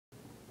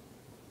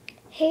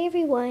Hey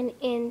everyone,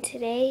 and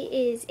today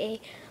is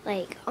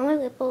all my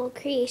Whipple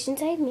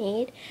creations I've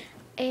made,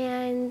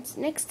 and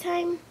next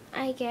time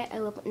I get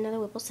another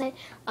Whipple set,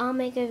 I'll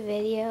make a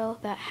video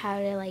about how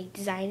to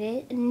design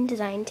it and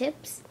design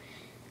tips.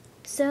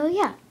 So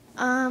yeah,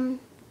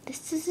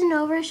 this is an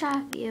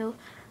overshot view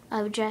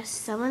of just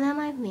some of them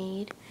I've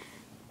made.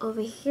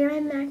 Over here are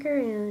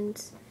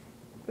macaroons,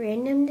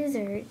 random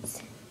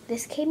desserts.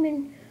 This came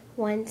in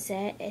one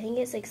set. I think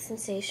it's like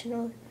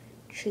sensational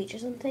treats or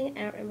something.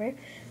 I don't remember.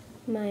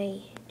 My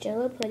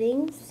Jello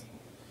puddings,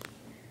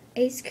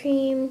 ice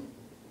cream,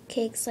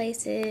 cake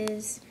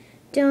slices,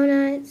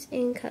 donuts,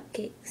 and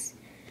cupcakes.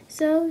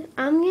 So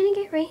I'm gonna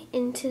get right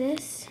into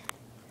this.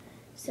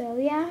 So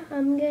yeah,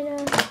 I'm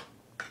gonna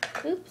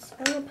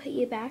put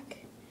you back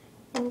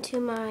into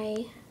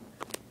my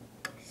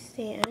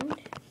stand.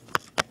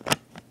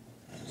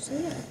 So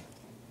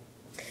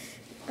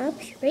yeah,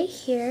 right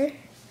here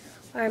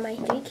are my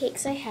 3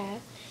 cakes I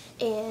have,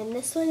 and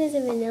this one is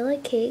a vanilla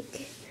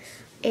cake.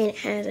 And it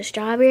has a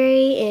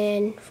strawberry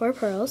and 4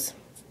 pearls.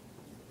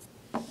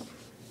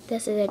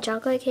 This is a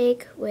chocolate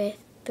cake with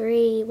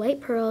 3 white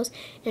pearls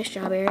and a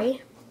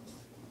strawberry.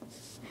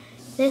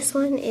 This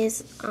one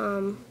is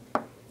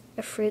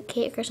a fruit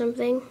cake or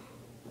something.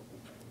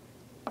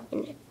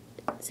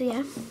 So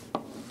yeah.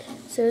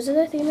 So those are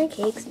the 3 of my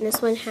cakes. And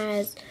this one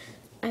has,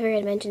 I forgot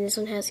to mention, this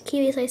one has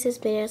kiwi slices,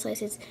 banana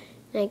slices,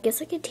 and I guess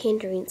like a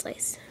tangerine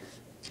slice.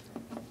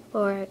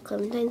 Or a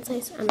clementine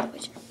slice, I'm not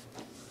quite sure.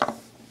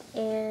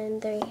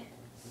 And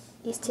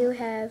these 2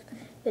 have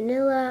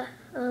vanilla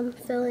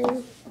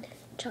filling,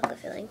 chocolate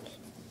filling.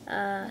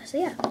 So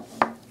yeah.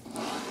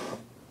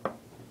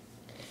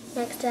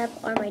 Next up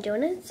are my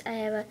donuts. I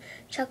have a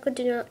chocolate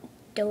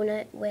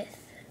donut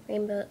with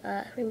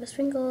rainbow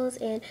sprinkles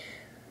and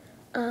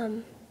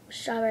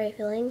strawberry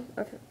filling,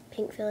 or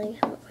pink filling,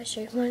 I'm not quite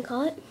sure what you want to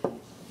call it.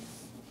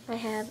 I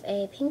have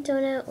a pink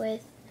donut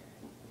with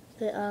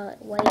the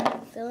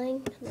white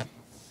filling.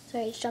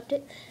 Sorry, I just dropped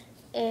it.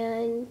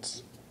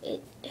 And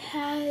it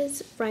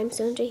has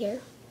rhinestones right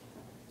here.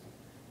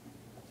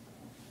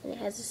 And it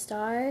has a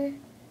star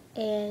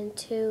and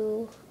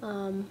 2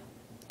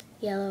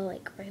 yellow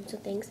rhymestone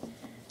things.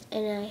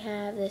 And I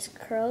have this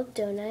curled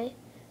donut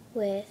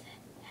with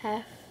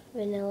half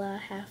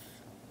vanilla, half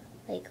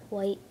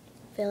white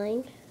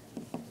filling.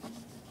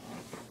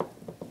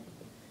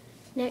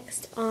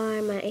 Next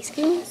are my ice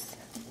creams.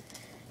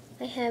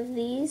 I have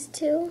these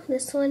 2.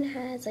 This one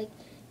has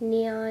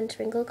neon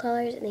sprinkle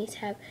colors, and these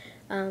have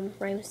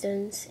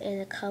rhinestones, and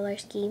the color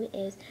scheme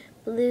is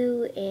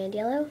blue and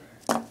yellow,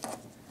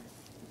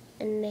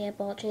 and they have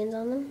ball chains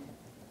on them.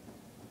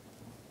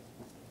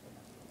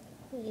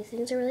 These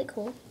things are really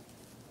cool.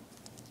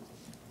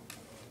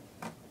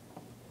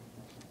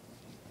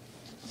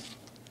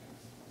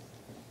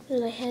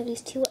 And I have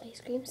these 2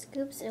 ice cream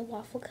scoops and a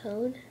waffle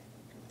cone.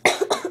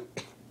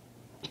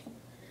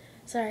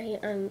 Sorry,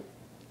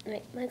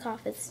 my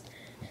cough is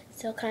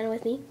still kind of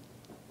with me.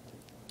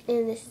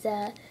 And this is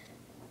a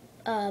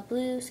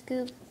blue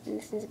scoop, and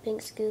this is a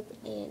pink scoop,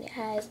 and it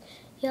has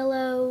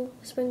yellow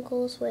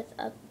sprinkles with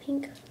a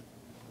pink,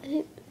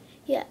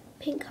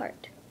 pink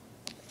heart.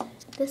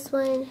 This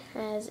one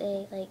has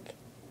a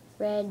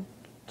red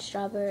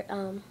strawberry,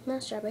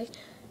 not strawberry,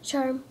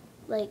 charm,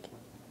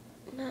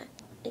 not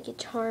a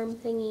charm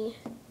thingy,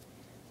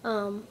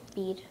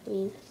 bead,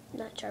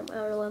 not charm, I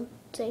don't know what I'm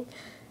saying.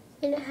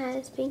 And it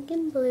has pink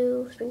and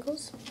blue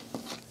sprinkles.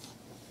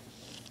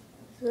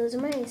 So those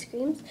are my ice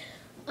creams.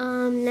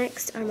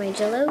 Next are my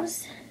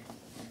Jellos.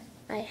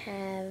 I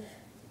have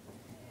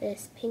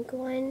this pink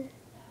one,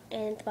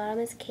 and at the bottom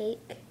is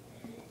cake,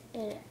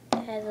 and it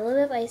has a little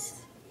bit of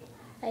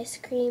ice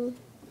cream.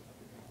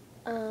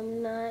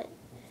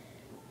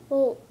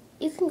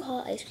 You can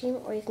call it ice cream,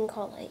 or you can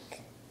call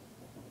it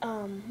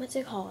what's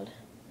it called?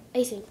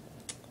 Icing.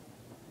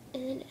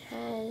 And then it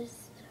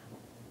has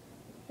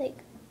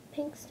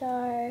pink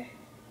star,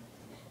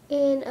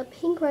 and a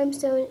pink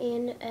rhinestone,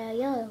 and a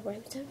yellow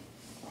rhinestone.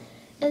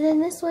 And then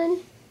this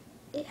one,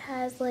 it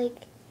has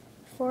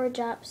 4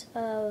 drops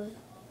of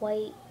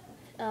white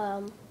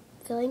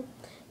filling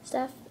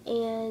stuff,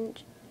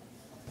 and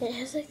it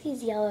has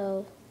these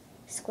yellow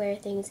square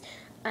things.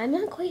 I'm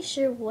not quite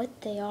sure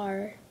what they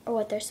are or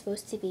what they're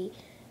supposed to be.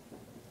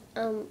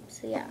 So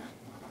yeah.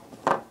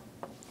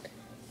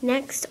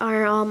 Next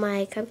are all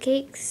my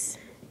cupcakes.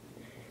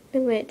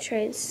 I'm going to try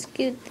and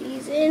scoot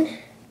these in.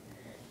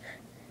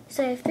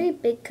 So I have 3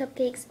 big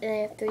cupcakes and I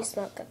have 3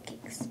 small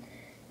cupcakes.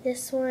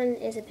 This one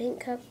is a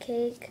pink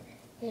cupcake,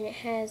 and it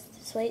has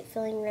this white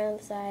filling around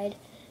the side,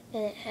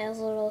 and it has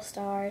little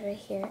stars right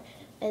here,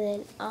 and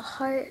then a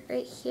heart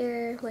right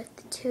here with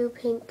the 2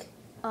 pink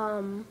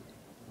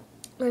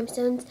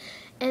rhinestones,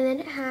 and then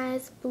it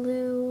has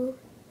blue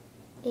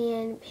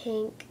and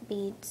pink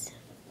beads.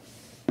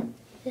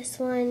 This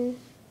one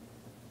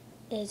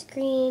is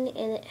green,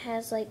 and it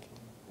has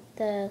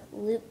the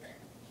loop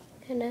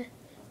kind of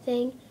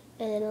thing,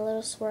 and then a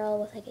little swirl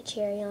with a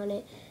cherry on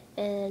it,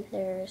 and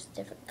there's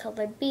different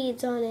colored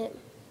beads on it.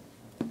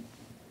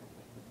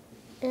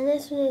 And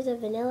this one is a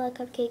vanilla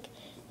cupcake,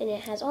 and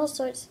it has all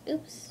sorts,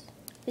 oops,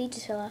 bead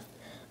just fell off.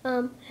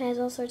 Has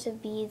all sorts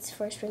of beads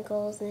for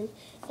sprinkles, and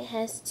it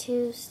has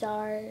 2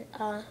 flowers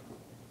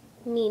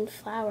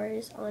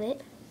on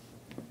it.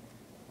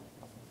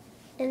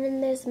 And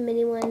then there's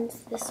mini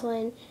ones. This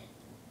one,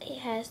 it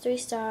has 3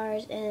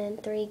 stars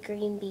and 3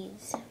 green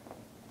beads.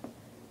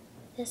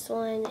 This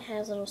one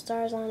has little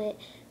stars on it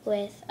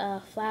with a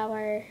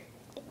flower,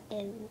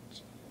 and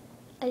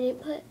I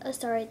didn't put a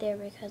star right there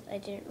because I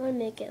didn't want to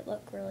make it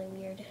look really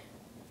weird,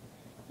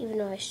 even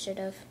though I should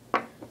have.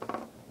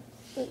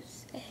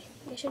 Oops,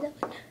 I should have.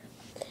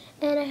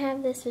 And I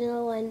have this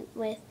vanilla one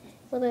with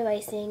a little bit of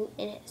icing,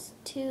 and it has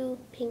 2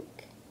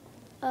 pink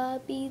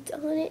beads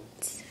on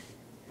it.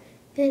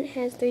 Then it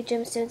has 3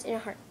 gemstones and a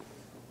heart.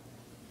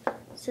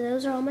 So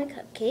those are all my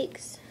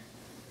cupcakes.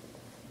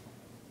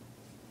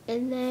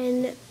 And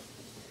then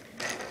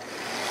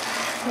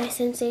my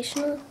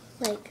sensational,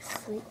 like,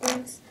 sweet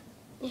things.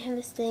 I have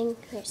this thing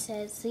that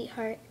says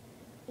sweetheart,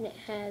 and it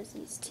has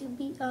these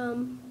 2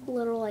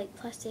 little, like,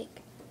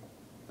 plastic,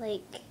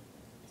 like,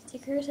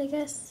 stickers, I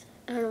guess.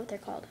 I don't know what they're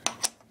called.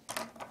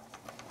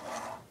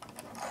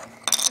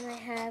 And I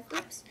have,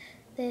 oops,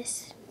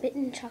 this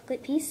bitten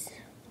chocolate piece.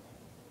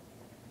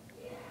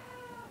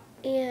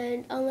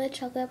 And on the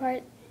chocolate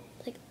part,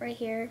 like right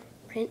here,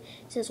 print,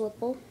 it says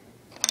Whipple.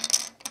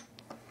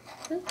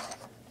 Oops.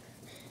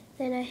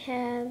 Then I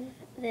have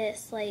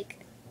this,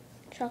 like,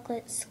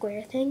 chocolate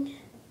square thing.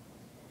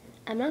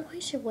 I'm not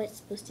quite sure what it's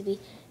supposed to be.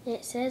 And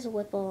it says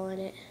Whipple on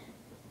it.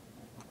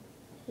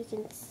 You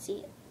can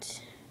see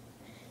it.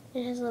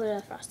 It has a little bit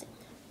of frosting.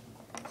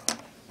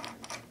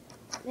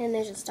 And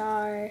there's a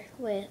star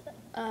with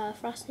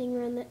frosting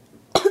around the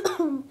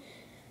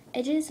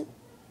edges.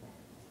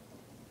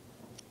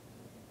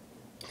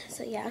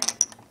 So yeah.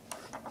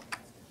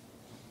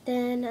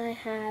 Then I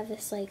have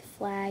this, like,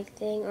 flag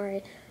thing,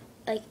 or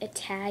like a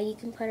tag you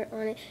can put it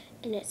on it,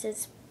 and it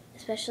says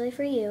especially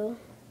for you,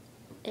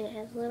 and it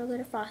has a little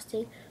bit of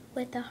frosting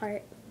with the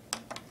heart.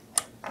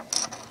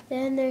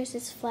 Then there's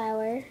this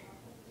flower,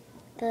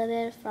 a little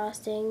bit of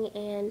frosting,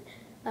 and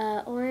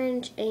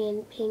orange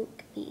and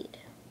pink bead.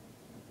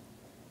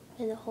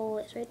 And the hole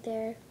is right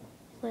there.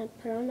 I'm going to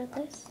put on a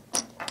necklace.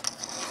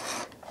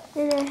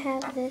 Then I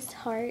have this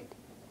heart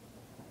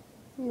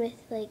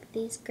with, like,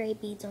 these gray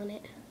beads on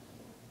it.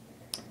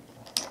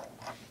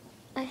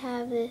 I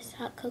have this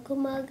hot cocoa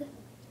mug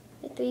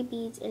with 3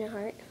 beads and a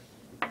heart.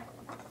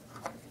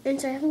 And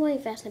sorry, I'm going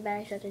fast, my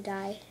battery's about to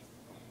die,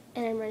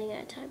 and I'm running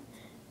out of time.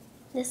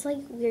 This, like,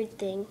 weird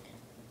thing,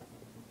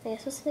 I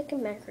guess it's like a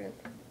macaroon.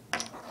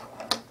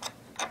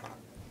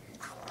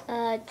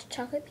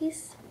 Chocolate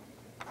piece,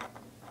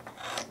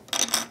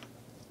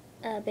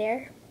 a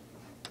bear,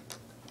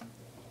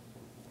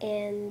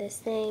 and this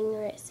thing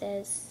where it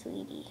says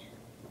sweetie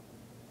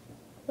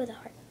with a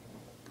heart,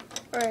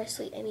 or a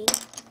sweet, I mean.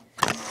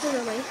 Those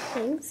are my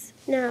things.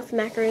 Now for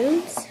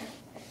macaroons,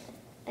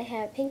 I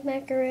have pink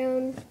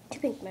macaroon, 2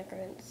 pink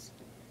macaroons,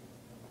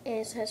 and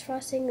this one has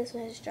frosting, this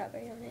one has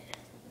strawberry on it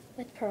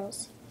with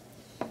pearls.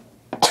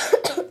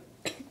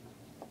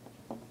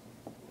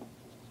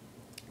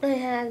 I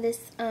have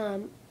this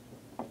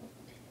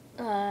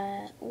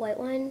white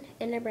one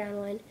and a brown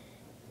one.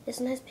 This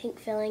one has pink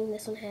filling,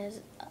 this one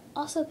has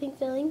also pink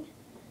filling.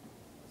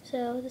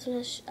 So this one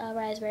has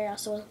raspberry,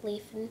 also a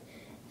leaf, and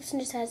this one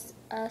just has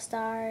a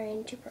star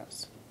and 2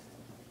 pearls.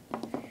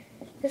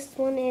 This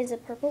one is a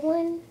purple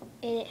one,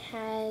 and it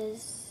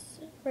has,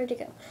 where'd it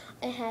go?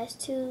 It has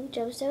 2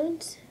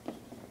 gemstones.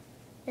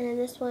 And then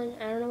this one,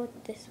 I don't know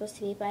what this is supposed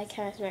to be, but I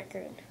count as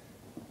macaroon.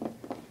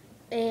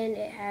 And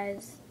it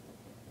has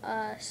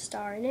a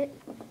star in it.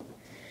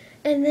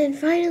 And then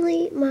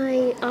finally,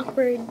 my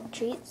awkward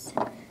treats.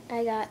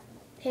 I got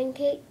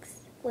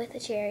pancakes with a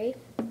cherry,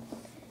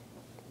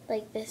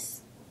 like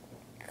this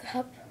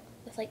cup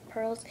with, like,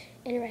 pearls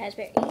and a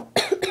raspberry.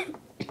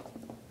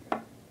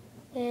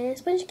 And a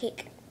sponge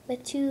cake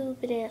with 2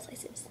 banana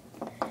slices.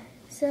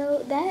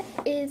 So that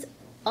is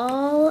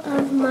all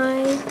of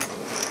my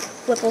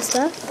Whipple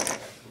stuff.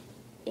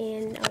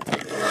 And I'll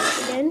take it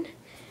out again,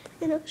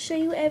 and I'll show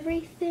you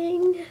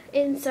everything.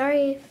 And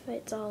sorry if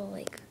it's all,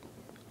 like,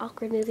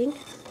 awkward moving.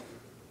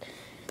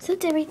 So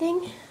that's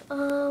everything.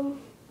 So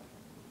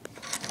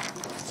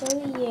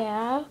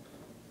yeah.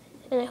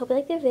 And I hope you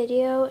liked the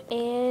video,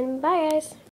 and bye guys.